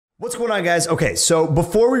What's going on, guys? Okay, so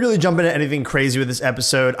before we really jump into anything crazy with this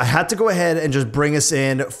episode, I had to go ahead and just bring us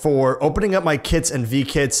in for opening up my kits and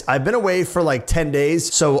V-kits. I've been away for like 10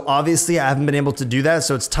 days, so obviously I haven't been able to do that.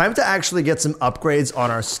 So it's time to actually get some upgrades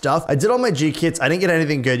on our stuff. I did all my G-kits. I didn't get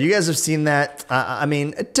anything good. You guys have seen that, I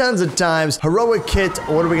mean, tons of times. Heroic kit,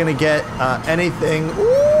 what are we gonna get? Anything.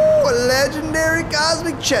 Ooh! A legendary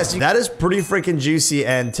cosmic chest. That is pretty freaking juicy.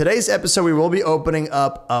 And today's episode, we will be opening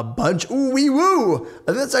up a bunch. Ooh, wee woo. I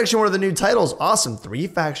think that's actually one of the new titles. Awesome. 3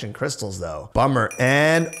 faction crystals, though. Bummer.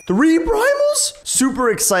 And 3 primals?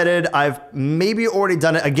 Super excited. I've maybe already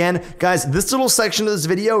done it again. Guys, this little section of this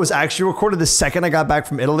video was actually recorded the second I got back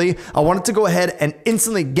from Italy. I wanted to go ahead and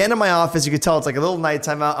instantly get into my office. You can tell it's like a little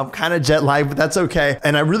nighttime out. I'm kind of jet lagged, but that's okay.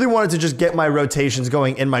 And I really wanted to just get my rotations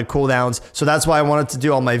going in my cooldowns. So that's why I wanted to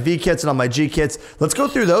do all my V-kits and all my G-kits. Let's go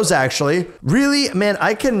through those actually. Really, man,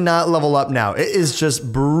 I cannot level up now. It is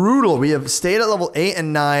just brutal. We have stayed at level 8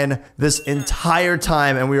 and 9 this entire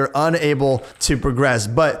time and we are unable to progress.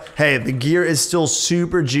 But hey, the gear is still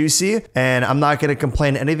super juicy and I'm not gonna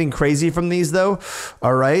complain anything crazy from these though.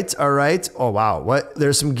 All right, all right. Oh wow, what?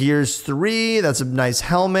 There's some gears 3. That's a nice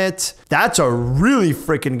helmet. That's a really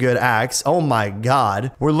freaking good axe. Oh my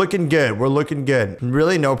God. We're looking good. We're looking good.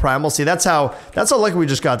 Really, no primal. See, that's how lucky we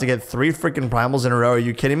just got to get 3 freaking primals in a row. Are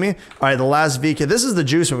you kidding me? All right, the last V-kit. This is the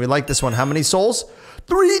juice one. We like this one. How many souls?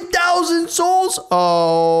 3,000 souls.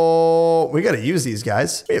 Oh, we got to use these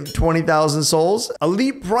guys. We have 20,000 souls.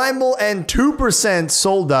 Elite primal and 2%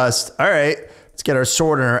 soul dust. All right. Let's get our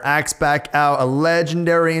sword and our axe back out. A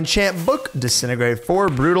legendary enchant book. Disintegrate 4.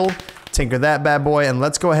 Brutal. Tinker that bad boy, and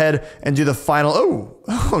let's go ahead and do the final.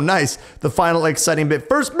 Oh, nice. The final exciting bit.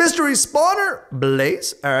 First mystery spawner,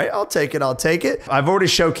 Blaze. All right, I'll take it. I'll take it. I've already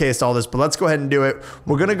showcased all this, but let's go ahead and do it.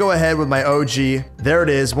 We're gonna go ahead with my OG. There it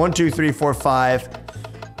is. 1, 2, 3, 4, 5.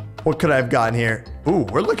 What could I have gotten here? Ooh,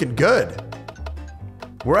 we're looking good.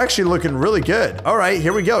 We're actually looking really good. All right,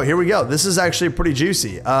 here we go. Here we go. This is actually pretty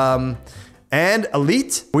juicy. And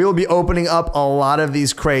elite, we will be opening up a lot of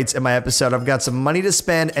these crates in my episode. I've got some money to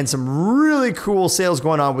spend and some really cool sales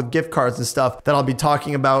going on with gift cards and stuff that I'll be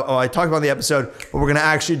talking about. Oh, I talked about in the episode, but we're gonna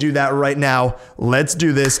actually do that right now. Let's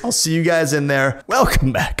do this. I'll see you guys in there.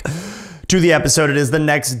 Welcome back to the episode. It is the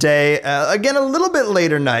next day. Again, a little bit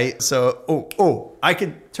later night. So, I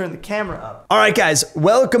could turn the camera up. All right, guys,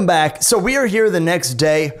 welcome back. So we are here the next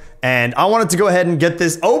day and I wanted to go ahead and get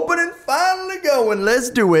this open and finally going.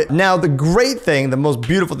 Let's do it. Now, the great thing, the most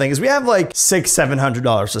beautiful thing is we have like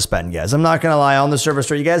 $600-700 to spend, guys. I'm not gonna lie on the server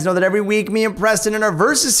store. You guys know that every week me and Preston in our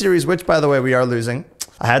Versus series, which by the way, we are losing.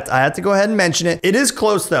 I had to go ahead and mention it. It is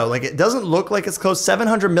close though. Like it doesn't look like it's close,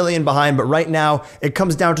 700 million behind, but right now it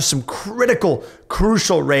comes down to some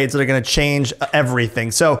crucial raids that are gonna change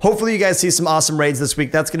everything. So hopefully you guys see some awesome raids this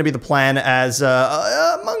week. That's gonna be the plan as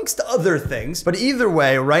amongst other things. But either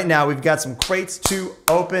way, right now we've got some crates to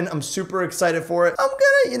open. I'm super excited for it. I'm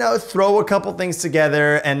gonna, you know, throw a couple things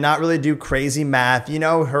together and not really do crazy math, you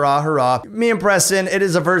know, hurrah, hurrah. Me and Preston, it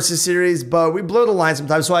is a Versus series, but we blow the line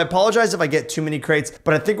sometimes. So I apologize if I get too many crates,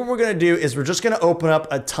 but I think what we're gonna do is we're just gonna open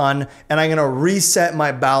up a ton and I'm gonna reset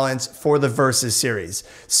my balance for the Versus series.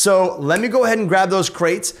 So let me go ahead and grab those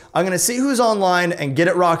crates. I'm gonna see who's online and get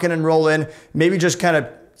it rocking and rolling. Maybe just kind of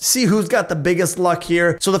see who's got the biggest luck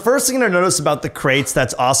here. So the first thing to notice about the crates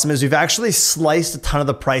that's awesome is we've actually sliced a ton of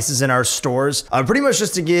the prices in our stores, pretty much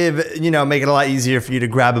just to give, you know, make it a lot easier for you to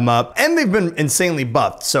grab them up. And they've been insanely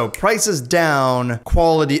buffed. So prices down,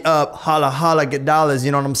 quality up, holla holla, get dollars, you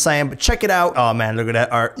know what I'm saying? But check it out. Oh man, look at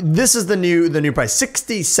that art. This is the new price,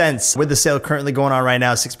 60 cents with the sale currently going on right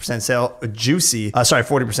now, 6% sale, juicy. Sorry,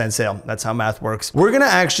 40% sale. That's how math works. We're gonna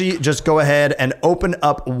actually just go ahead and open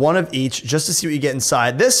up one of each just to see what you get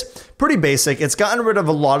inside. This pretty basic. It's gotten rid of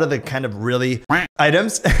a lot of the kind of really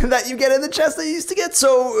items that you get in the chest that you used to get.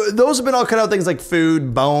 So those have been all cut out, things like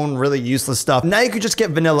food, bone, really useless stuff. Now you could just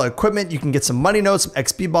get vanilla equipment. You can get some money notes, some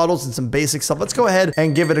XP bottles, and some basic stuff. Let's go ahead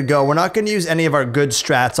and give it a go. We're not going to use any of our good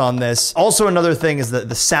strats on this. Also, another thing is that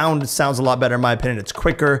the sound sounds a lot better in my opinion. It's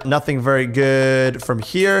quicker. Nothing very good from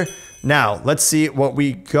here. Now, let's see what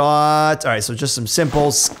we got. All right, so just some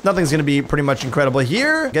simples. Nothing's gonna be pretty much incredible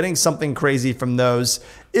here. Getting something crazy from those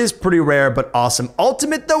is pretty rare, but awesome.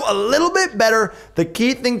 Ultimate, though, a little bit better. The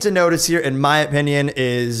key thing to notice here, in my opinion,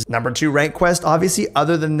 is number 2 rank quest. Obviously,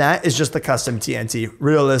 other than that, is just the custom TNT.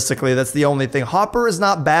 Realistically, that's the only thing. Hopper is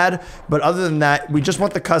not bad, but other than that, we just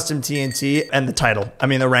want the custom TNT and the title. I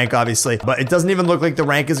mean, the rank, obviously, but it doesn't even look like the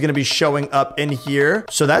rank is gonna be showing up in here.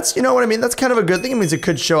 So that's, you know what I mean? That's kind of a good thing. It means it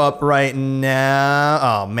could show up right now.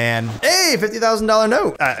 Oh, man. Hey, $50,000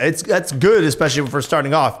 note. That's good, especially if we're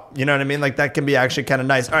starting off. You know what I mean? Like, that can be actually kind of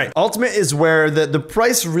nice. nice. All right, ultimate is where the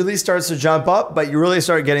price really starts to jump up, but you really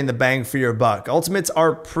start getting the bang for your buck. Ultimates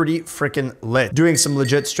are pretty freaking lit. Doing some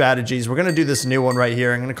legit strategies. We're gonna do this new one right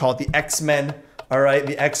here. I'm gonna call it the X-Men. All right,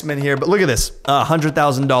 the X-Men here, but look at this,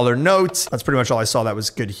 $100,000 note. That's pretty much all I saw that was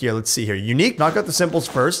good here. Let's see here. Unique, knock out the simples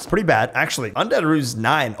first. Pretty bad, actually. Undead Ruse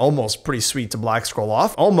 9, almost pretty sweet to black scroll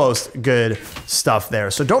off. Almost good stuff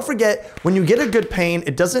there. So don't forget, when you get a good pain,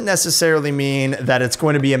 it doesn't necessarily mean that it's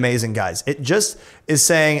going to be amazing, guys. It just is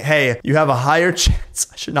saying, hey, you have a higher chance,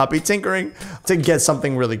 I should not be tinkering, to get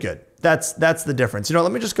something really good. That's the difference. You know,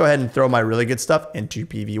 let me just go ahead and throw my really good stuff into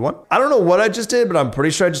PV1. I don't know what I just did, but I'm pretty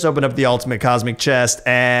sure I just opened up the ultimate cosmic chest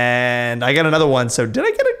and I got another one. So did I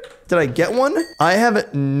get one? I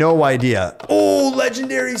have no idea. Oh,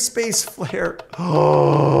 legendary space flare.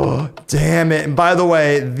 Oh, damn it. And by the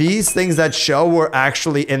way, these things that show were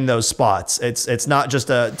actually in those spots. It's not just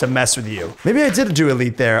to mess with you. Maybe I did do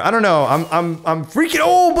elite there. I don't know. I'm freaking.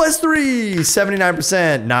 Oh, +3,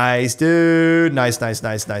 79%. Nice, dude. Nice.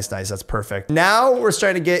 That's perfect. Now we're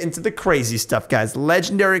starting to get into the crazy stuff, guys.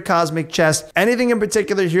 Legendary cosmic chest. Anything in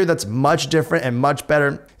particular here that's much different and much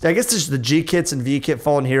better? I guess this is the G kits and V kit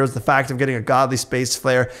fallen heroes. The fact of getting a godly space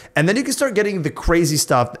flare, and then you can start getting the crazy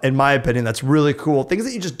stuff, in my opinion, that's really cool. Things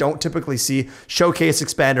that you just don't typically see. Showcase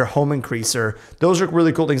expander, home increaser. Those are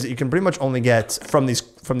really cool things that you can pretty much only get from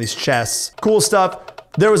these chests. Cool stuff.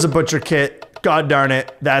 There was a butcher kit. God darn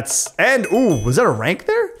it. And ooh, was that a rank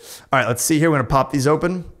there? All right, let's see here. We're gonna pop these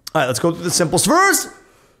open. All right, let's go through the simples first.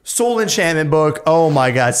 Soul Enchantment book. Oh my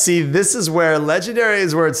God. See, this is where legendary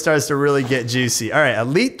is where it starts to really get juicy. All right,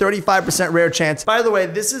 elite 35% rare chance. By the way,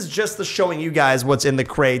 this is just the showing you guys what's in the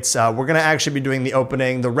crates. We're going to actually be doing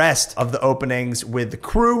the rest of the openings with the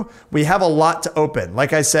crew. We have a lot to open.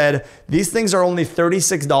 Like I said, these things are only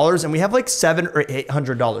 $36 and we have like $700 or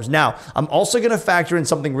 $800. Now, I'm also going to factor in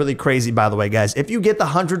something really crazy, by the way, guys. If you get the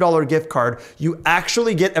 $100 gift card, you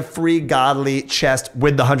actually get a free godly chest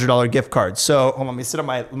with the $100 gift card. So hold on, let me sit on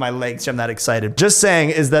my legs. I'm that excited. Just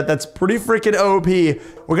saying is that's pretty freaking OP.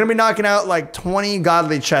 We're going to be knocking out like 20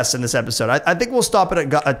 godly chests in this episode. I think we'll stop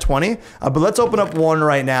it at 20, but let's open up one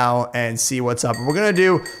right now and see what's up. We're going to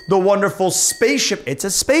do the wonderful spaceship. It's a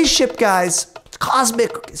spaceship, guys. It's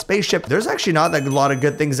cosmic spaceship. There's actually not like a lot of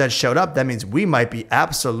good things that showed up. That means we might be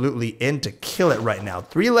absolutely in to kill it right now.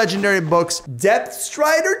 3 legendary books. Depth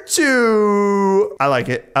Strider 2. I like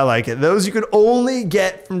it. I like it. Those you could only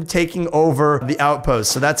get from taking over the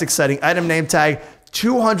outpost. So that's exciting. Item name tag.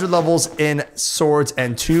 200 levels in swords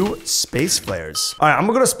and 2 space flares. All right, I'm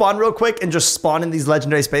gonna spawn real quick and just spawn in these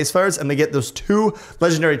legendary space flares and they get those 2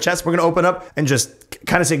 legendary chests. We're gonna open up and just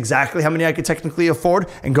kind of see exactly how many I could technically afford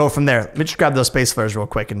and go from there. Let me just grab those space flares real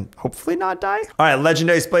quick and hopefully not die. All right,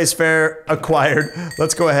 legendary space flare acquired.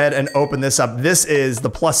 Let's go ahead and open this up. This is the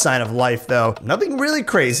plus sign of life though. Nothing really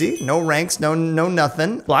crazy. No ranks, no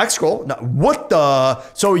nothing. Black scroll, no, what the?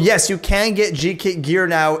 So yes, you can get G-Kit gear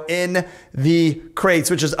now in the crates,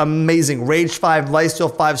 which is amazing. Rage 5,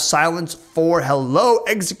 Lifesteal 5, Silence 4, hello,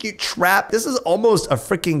 Execute Trap. This is almost a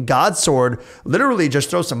freaking god sword. Literally just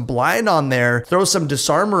throw some blind on there, throw some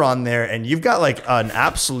disarmor on there, and you've got like an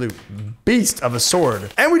absolute beast of a sword.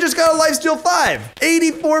 And we just got a Lifesteal 5,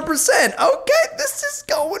 84%. Okay, this is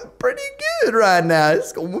going pretty good right now.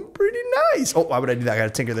 It's going pretty nice. Oh, why would I do that? I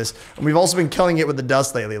gotta tinker this. And we've also been killing it with the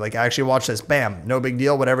dust lately. Like, actually watch this. Bam, no big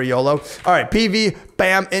deal, whatever, YOLO. All right, PV,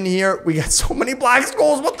 bam, in here. We got so many black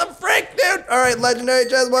skulls. What the frick, dude? All right, legendary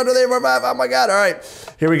chest, 1, 2, 3, 4, 5. Oh my God. All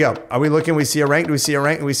right, here we go. Are we looking? We see a rank. Do we see a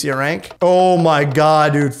rank? Do we see a rank? Oh my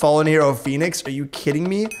God, dude. Fallen Hero Phoenix. Are you kidding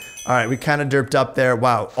me? All right, we kind of derped up there.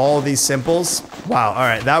 Wow, all these simples. Wow, all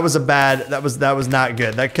right, that was not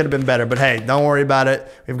good. That could have been better, but hey, don't worry about it.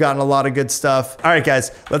 We've gotten a lot of good stuff. All right,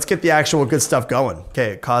 guys, let's get the actual good stuff going.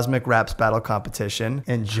 Okay, Cosmic Raps Battle Competition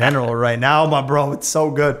in general right now, my bro, it's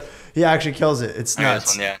so good. He actually kills it. It's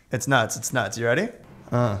nuts. One, yeah. It's nuts. It's nuts. You ready?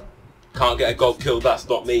 Can't get a gold kill, that's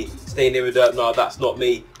not me. Stay near the dirt, nah, that's not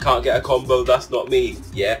me. Can't get a combo, that's not me.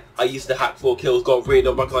 Yeah, I used to hack 4 kills, got rid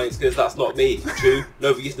of my clients because that's not me. True,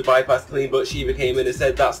 Nova used to bypass clean, but Shiva came in and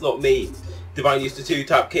said that's not me. Divine used to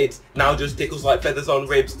 2-tap kids, now just tickles like feathers on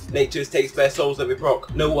ribs. Nature's takes their souls every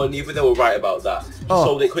proc. No one knew, but they were right about that.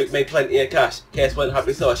 Sold it quick, made plenty of cash. Chaos went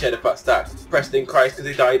happy, so I shared a fat stack. Pressed in Christ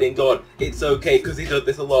because he died in God. It's okay because he does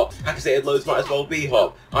this a lot. Hacksated loads might as well be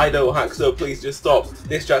hop. I don't hack, so please just stop.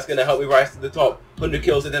 This strat's gonna help me rise to the top. 100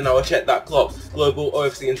 kills in an hour, check that clock. Global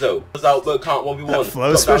OFC and Zo. Was out but can't 1v1.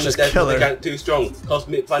 Flow switch is killer. The gank too strong.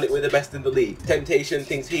 Cosmic Planet, we're the best in the league. Temptation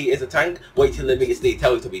thinks he is a tank. Wait till the meets league,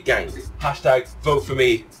 tell him to be gang. Hashtag vote for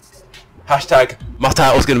me. Hashtag my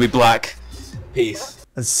title's gonna be black. Peace.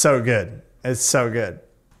 It's so good. It's so good.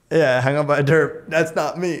 Yeah, hung up by a derp. That's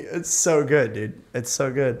not me. It's so good, dude. It's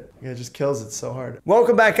so good. It just kills it so hard.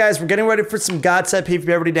 Welcome back, guys. We're getting ready for some God set PvP.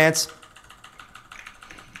 Everybody dance.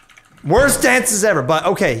 Worst dances ever, but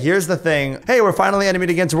okay, here's the thing. Hey, we're finally enemy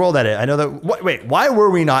against World Edit. I know that, wait, why were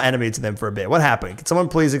we not enemy to them for a bit? What happened? Can someone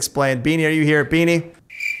please explain? Beanie, are you here? Beanie?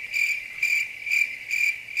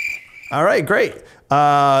 All right, great.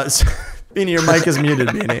 Beanie, your mic is muted,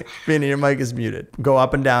 Beanie. Beanie, your mic is muted. Go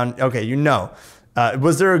up and down. Okay, you know.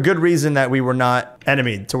 Was there a good reason that we were not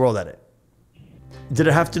enemy to World Edit? Did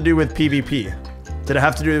it have to do with PvP? Did it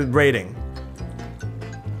have to do with raiding?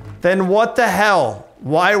 Then what the hell?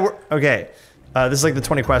 Why were... Okay, this is like the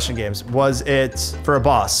 20 question games. Was it for a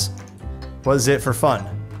boss? Was it for fun?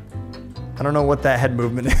 I don't know what that head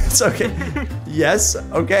movement is. Okay. Yes.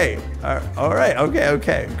 Okay. All right. Okay.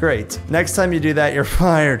 Okay. Great. Next time you do that, you're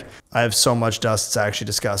fired. I have so much dust. It's actually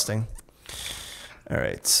disgusting. All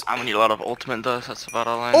right. I'm gonna need a lot of ultimate dust. That's about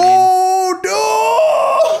all I need. Oh,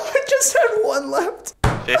 no! I just had one left.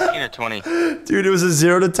 15 or 20. Dude, it was a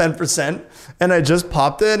 0 to 10%, and I just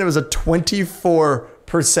popped it, and it was a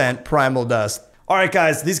 24% primal dust. All right,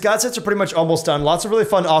 guys, these God sets are pretty much almost done. Lots of really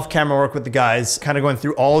fun off-camera work with the guys. Kind of going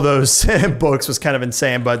through all those books was kind of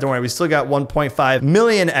insane, but don't worry, we still got 1.5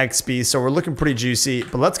 million XP, so we're looking pretty juicy.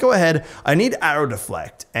 But let's go ahead. I need arrow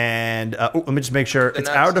deflect, and let me just make sure it's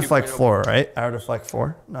arrow deflect 4, right? Arrow deflect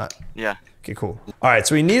 4, not. Yeah. Okay, cool. All right,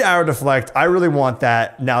 so we need arrow deflect. I really want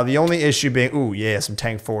that. Now, the only issue being, ooh, yeah, some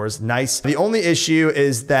tank 4s. Nice. The only issue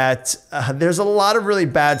is that there's a lot of really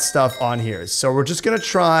bad stuff on here. So we're just going to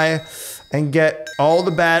try and get all the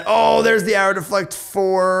bad. Oh, there's the arrow deflect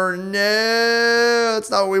 4. No, that's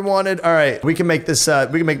not what we wanted. All right, we can make this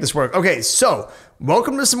work. Okay, so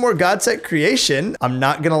welcome to some more God set creation. I'm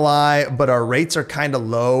not gonna lie, but our rates are kind of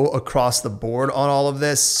low across the board on all of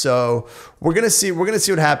this. So we're gonna see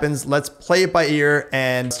what happens. Let's play it by ear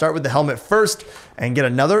and start with the helmet first and get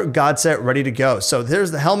another God set ready to go. So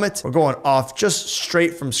there's the helmet. We're going off just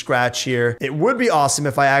straight from scratch here. It would be awesome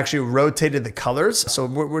if I actually rotated the colors. So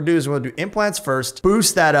what we'll do is we'll do implants first,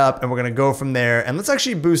 boost that up, and we're gonna go from there. And let's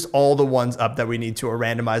actually boost all the ones up that we need to or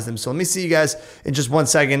randomize them. So let me see you guys in just 1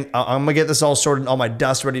 second. I'm gonna get this all sorted, all my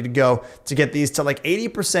dust ready to go to get these to like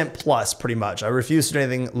 80% plus pretty much. I refuse to do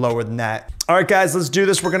anything lower than that. All right, guys, let's do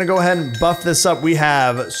this. We're gonna go ahead and buff this up. We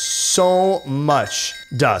have so much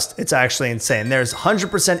dust. It's actually insane. There's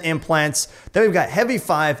 100% implants. Then we've got heavy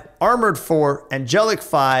 5, armored 4, angelic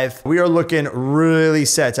 5. We are looking really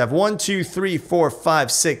set to have 1, 2, 3, 4,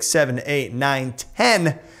 5, 6, 7, 8, 9,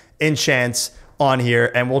 10 enchants on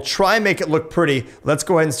here, and we'll try and make it look pretty. Let's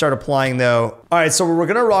go ahead and start applying though. All right, so what we're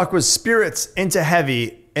gonna rock with spirits into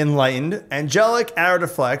heavy, enlightened, angelic, arrow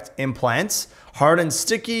deflect, implants, hardened,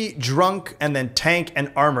 sticky, drunk, and then tank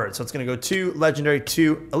and armored. So it's gonna go 2 legendary,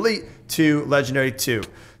 2 elite, 2 legendary, 2.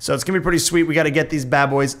 So it's gonna be pretty sweet. We gotta get these bad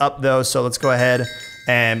boys up though. So let's go ahead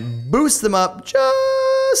and boost them up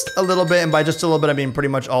just a little bit. And by just a little bit, I mean pretty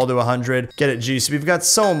much all to 100. Get it juicy. We've got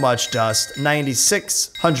so much dust.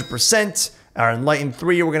 96, 100%. Our enlightened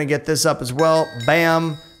 3, we're gonna get this up as well.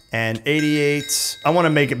 Bam, and 88. I wanna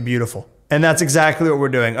make it beautiful. And that's exactly what we're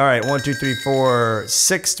doing. All right, 1, 2, 3, 4,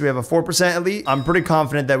 6. Do we have a 4% elite? I'm pretty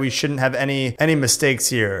confident that we shouldn't have any mistakes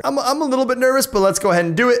here. I'm a little bit nervous, but let's go ahead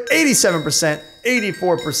and do it. 87%,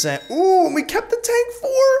 84%. Ooh, and we kept the tank 4.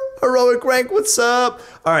 Heroic rank, what's up?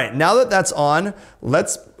 All right, now that that's on,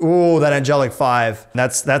 let's, ooh, that angelic 5.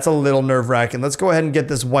 That's a little nerve-wracking. Let's go ahead and get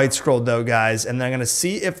this white scroll though, guys. And then I'm gonna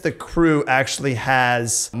see if the crew actually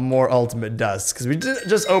has more ultimate dust, because we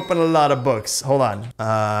just opened a lot of books. Hold on. We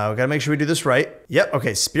gotta make sure we do this right. Yep,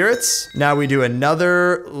 okay, spirits. Now we do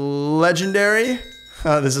another legendary.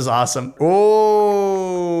 This is awesome.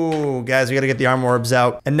 Oh, guys, we gotta get the armor orbs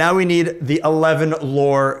out. And now we need the 11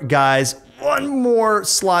 lore, guys. One more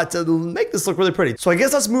slot to make this look really pretty. So I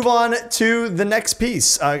guess let's move on to the next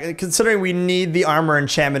piece. Considering we need the armor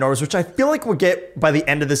enchantment orbs, which I feel like we'll get by the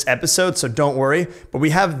end of this episode, so don't worry. But we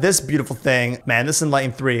have this beautiful thing. Man, this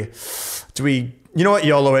enlightened 3. Do we... You know what,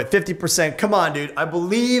 YOLO it, 50%. Come on, dude. I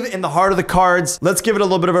believe in the heart of the cards. Let's give it a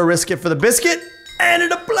little bit of a risk it for the biscuit. And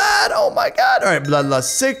it applied. Oh my god. All right,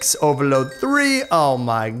 Bloodlust 6, Overload 3. Oh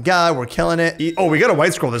my god, we're killing it. Oh, we got a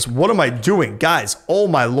white scroll this. What am I doing? Guys, oh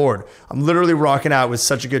my lord. I'm literally rocking out with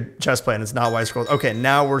such a good chest play and it's not white scroll. Okay,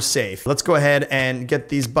 now we're safe. Let's go ahead and get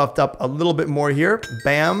these buffed up a little bit more here.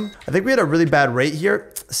 Bam. I think we had a really bad rate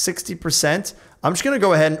here, 60%. I'm just gonna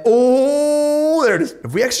go ahead and, oh, Oh, there it is.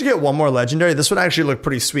 If we actually get one more legendary, this would actually look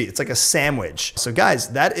pretty sweet. It's like a sandwich. So guys,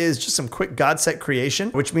 that is just some quick God set creation,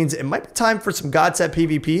 which means it might be time for some God set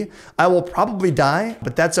PvP. I will probably die,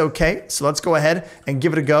 but that's okay. So let's go ahead and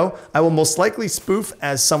give it a go. I will most likely spoof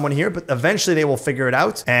as someone here, but eventually they will figure it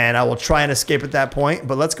out and I will try and escape at that point.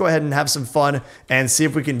 But let's go ahead and have some fun and see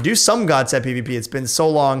if we can do some God set PvP. It's been so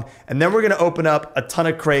long. And then we're going to open up a ton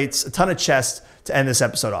of crates, a ton of chests to end this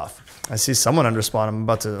episode off. I see someone under spawn. I'm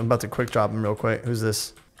about to quick drop him real quick. Who's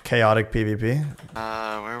this? Chaotic PvP.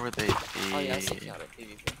 Where would they be? Oh yeah, I see chaotic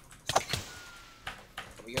PvP.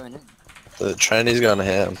 Are we going in? The Chinese gone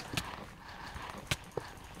ham.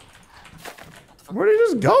 Where did he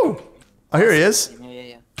just go? Oh, here he is.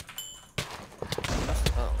 Yeah.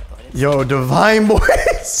 Yo, Divine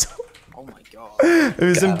Boys. Oh my god. He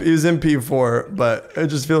was in P4, but it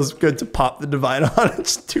just feels good to pop the Divine on it.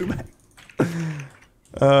 Just too bad.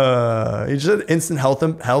 He just had instant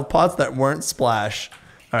health pots that weren't splash.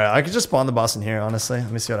 All right, I could just spawn the boss in here. Honestly,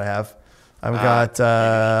 let me see what I have. I've got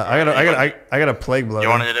I got a plague blow. You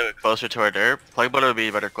want to do it closer to our derp? Plague blow would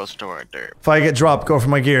be better closer to our derp. If I get dropped, go for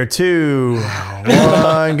my gear. 2,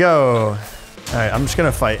 1, go. All right, I'm just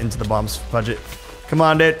gonna fight into the bombs budget. Come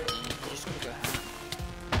on, dude.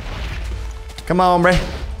 Come on, bro.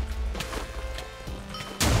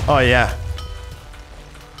 Oh yeah.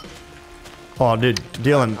 Oh, dude,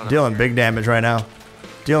 dealing big damage right now.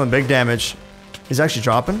 Dealing big damage. He's actually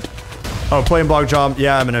dropping. Oh, playing bog job.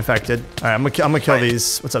 Yeah, I'm infected. All right, I'm gonna kill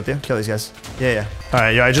these. What's up, dude? Kill these guys. Yeah. All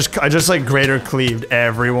right, yo, I just like greater cleaved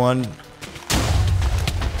everyone.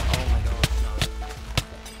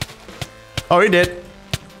 Oh, he did.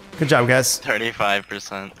 Good job, guys.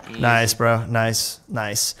 35%. Nice, bro. Nice.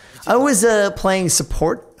 I was playing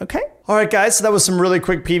support. Okay. All right, guys. So that was some really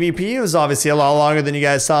quick PvP. It was obviously a lot longer than you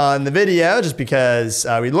guys saw in the video, just because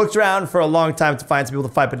we looked around for a long time to find some people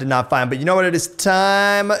to fight, but did not find. But you know what? It is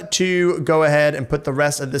time to go ahead and put the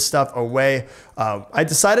rest of this stuff away. I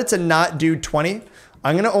decided to not do 20.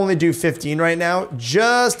 I'm going to only do 15 right now,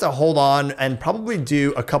 just to hold on and probably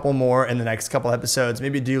do a couple more in the next couple episodes.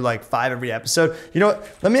 Maybe do like 5 every episode. You know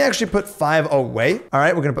what? Let me actually put 5 away. All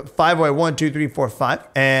right, we're going to put 5 away. 1, 2, 3, 4, 5.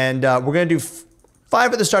 And we're going to do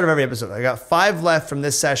 5 at the start of every episode. I got 5 left from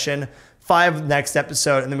this session, 5 next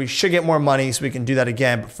episode, and then we should get more money so we can do that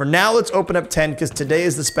again. But for now, let's open up 10 because today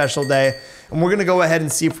is the special day. And we're going to go ahead and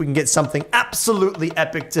see if we can get something absolutely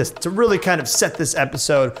epic to really kind of set this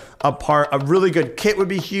episode apart. A really good kit would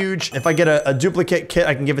be huge. If I get a duplicate kit,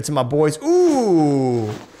 I can give it to my boys. Ooh.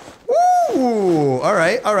 All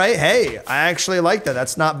right. Hey, I actually like that.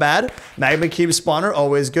 That's not bad. Magma Cube spawner,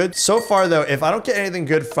 always good. So far, though, if I don't get anything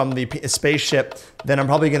good from the spaceship, then I'm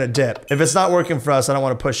probably going to dip. If it's not working for us, I don't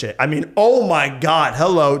want to push it. I mean, oh my God.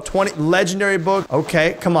 Hello, 20 legendary book.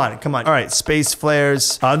 Okay, come on. All right, space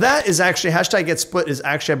flares. That is actually, hashtag get split is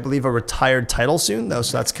actually, I believe, a retired title soon, though,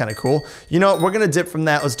 so that's kind of cool. You know what? We're going to dip from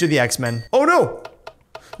that. Let's do the X-Men. Oh, no.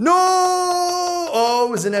 No. Oh,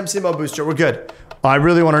 it was an MCMO booster. We're good. I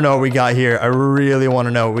really want to know what we got here.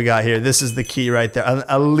 This is the key right there. An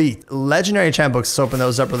elite. Legendary champ books. Let's open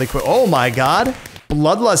those up really quick. Oh my God.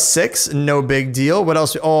 Bloodlust 6. No big deal. What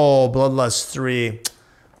else? Oh, Bloodlust 3.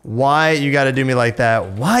 Why you got to do me like that?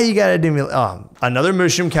 Oh, another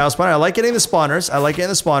mushroom cow spawner. I like getting the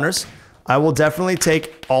spawners. I will definitely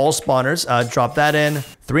take all spawners. Drop that in.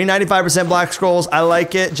 395% black scrolls. I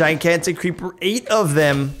like it. Gigantic creeper. 8 of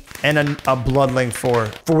them. And a bloodling for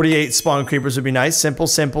 48 spawn creepers would be nice. Simple.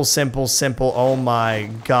 Oh my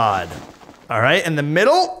God. All right, in the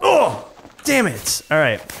middle. Oh, damn it. All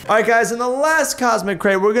right, guys, in the last cosmic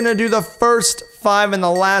crate, we're gonna do the first 5 and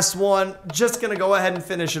the last one. Just gonna go ahead and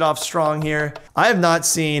finish it off strong here. I have not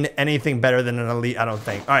seen anything better than an elite, I don't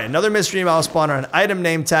think. All right, another mystery mouse spawner, an item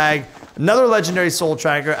name tag, another legendary soul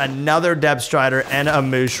tracker, another depth strider, and a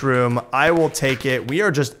mushroom. I will take it. We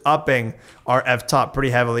are just upping our F-top pretty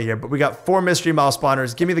heavily here, but we got 4 mystery mouse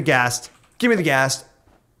spawners. Give me the gas.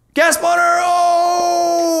 Gas spawner!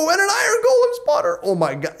 Oh! And an iron golem spawner. Oh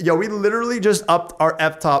my God. Yo, we literally just upped our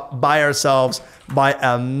F-top by ourselves by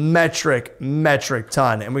a metric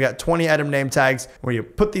ton. And we got 20 item name tags where you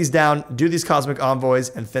put these down, do these cosmic envoys,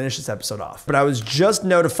 and finish this episode off. But I was just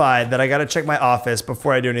notified that I got to check my office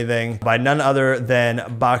before I do anything by none other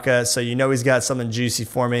than Baka. So you know he's got something juicy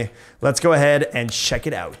for me. Let's go ahead and check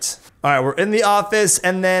it out. All right, we're in the office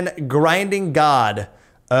and then grinding God.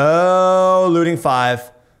 Oh, looting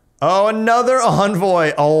 5. Oh, another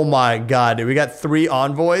envoy. Oh my God, dude. We got 3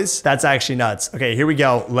 envoys. That's actually nuts. Okay, here we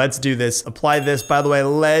go. Let's do this. Apply this. By the way,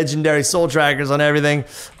 legendary soul trackers on everything.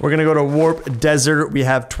 We're going to go to Warp Desert. We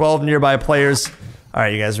have 12 nearby players. All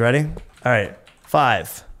right, you guys ready? All right,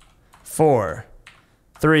 5, 4,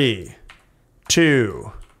 3,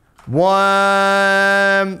 2, 1.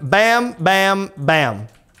 Bam, bam, bam.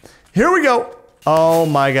 Here we go. Oh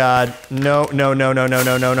my God. No, no, no, no, no,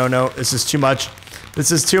 no, no, no, no. This is too much. This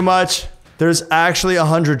is too much. There's actually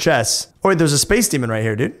 100 chests. Oh wait, there's a space demon right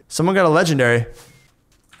here, dude. Someone got a legendary.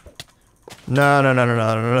 No, no, no, no,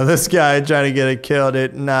 no, no, no. This guy trying to get a kill,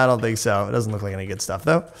 dude. No, I don't think so. It doesn't look like any good stuff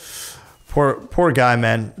though. Poor guy,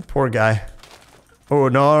 man. Poor guy. Oh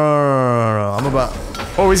no, no, no, no, no. I'm about.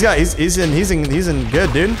 Oh, he's in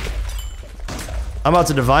good, dude. I'm about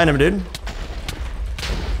to divine him, dude.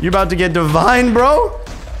 You about to get divine, bro?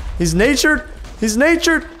 He's natured. He's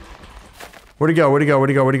natured. Where'd he go? Where'd he go? Where'd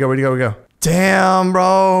he go? Where'd he go? Where'd he go? Where'd he go? Damn,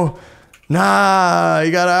 bro. Nah,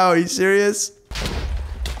 he got out. Are you serious?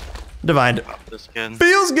 Divined.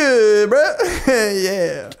 Feels good, bro.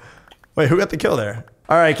 Yeah. Wait, who got the kill there?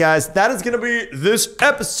 All right, guys, that is going to be this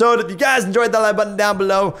episode. If you guys enjoyed, that like button down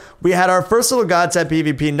below. We had our first little God set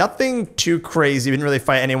PvP. Nothing too crazy. We didn't really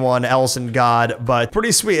fight anyone else in God, but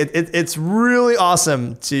pretty sweet. It's really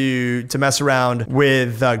awesome to mess around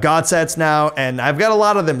with God sets now, and I've got a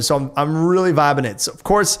lot of them, so I'm really vibing it. So, of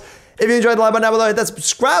course, if you enjoyed, the like button down below, hit that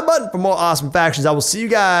subscribe button for more awesome factions. I will see you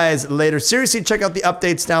guys later. Seriously, check out the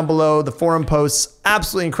updates down below, the forum posts.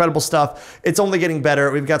 Absolutely incredible stuff. It's only getting better.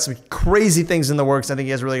 We've got some crazy things in the works I think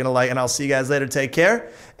you guys are really going to like, and I'll see you guys later. Take care.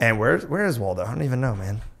 And where is Waldo? I don't even know,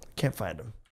 man. Can't find him.